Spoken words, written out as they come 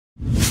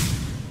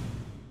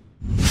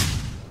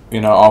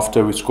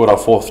after we scored our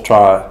fourth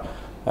try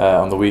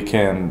on the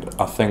weekend,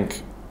 I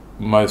think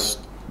most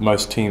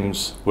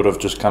teams would have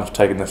just kind of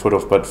taken their foot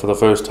off. But for the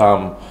first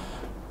time,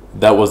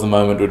 that was the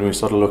moment when we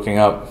started looking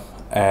up,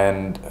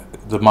 and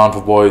the amount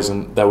of boys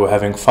that were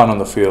having fun on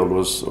the field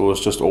was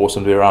just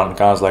awesome to be around.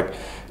 Guys like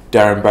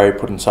Darren Barry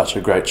put in such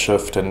a great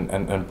shift,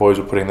 and boys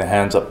were putting their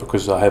hands up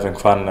because they're having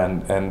fun,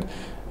 and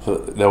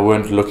they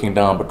weren't looking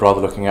down but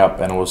rather looking up,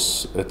 and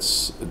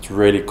it's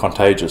really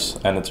contagious,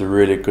 and it's a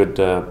really good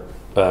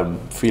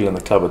feel in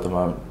the club at the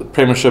moment. The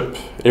Premiership,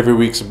 every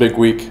week's a big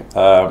week.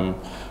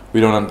 We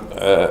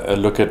don't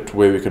look at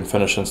where we can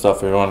finish and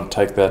stuff. We want to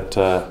take that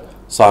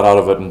side out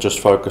of it and just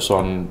focus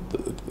on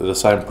the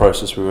same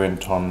process we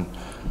went on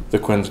the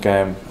Quins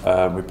game.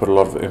 We put a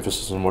lot of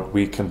emphasis on what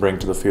we can bring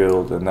to the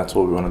field, and that's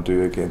what we want to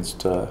do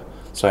against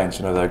Saints.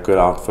 They're a good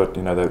outfit.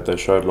 They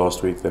showed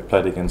last week. They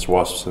played against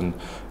Wasps, and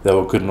they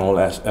were good in all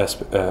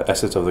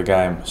assets of the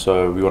game.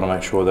 So we want to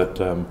make sure that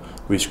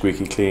we're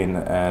squeaky clean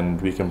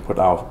and we can put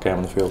our game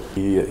on the field.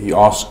 He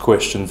asks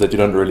questions that you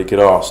don't really get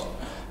asked,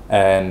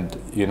 and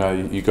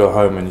you go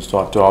home and you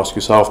start to ask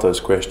yourself those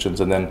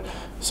questions, and then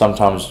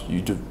sometimes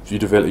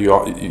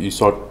you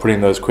start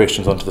putting those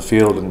questions onto the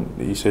field. And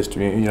he says to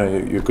me,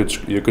 you're a good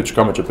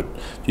scrummager, but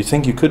do you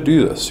think you could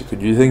do this?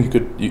 You think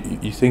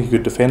you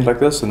could defend like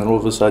this? And then all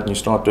of a sudden you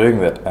start doing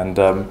that. And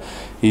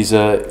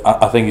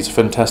I think he's a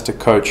fantastic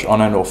coach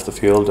on and off the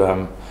field.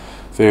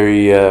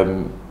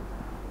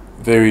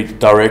 Very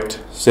direct,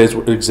 says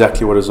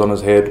exactly what is on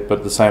his head, but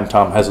at the same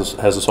time has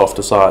a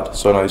softer side.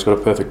 So no, he's got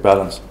a perfect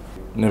balance.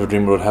 Never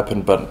dreamed it would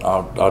happen, but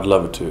I'd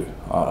love it to.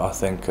 I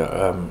think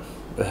there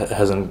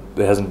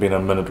hasn't been a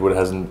minute where it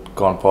hasn't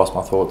gone past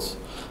my thoughts.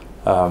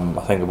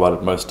 I think about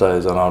it most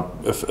days, and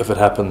if it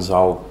happens,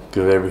 I'll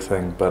give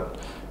everything. But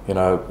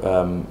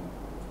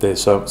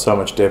there's so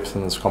much depth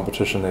in this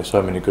competition. There's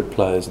so many good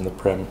players in the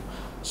Prem.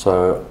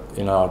 So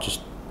right now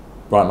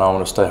I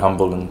want to stay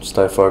humble and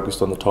stay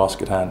focused on the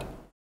task at hand.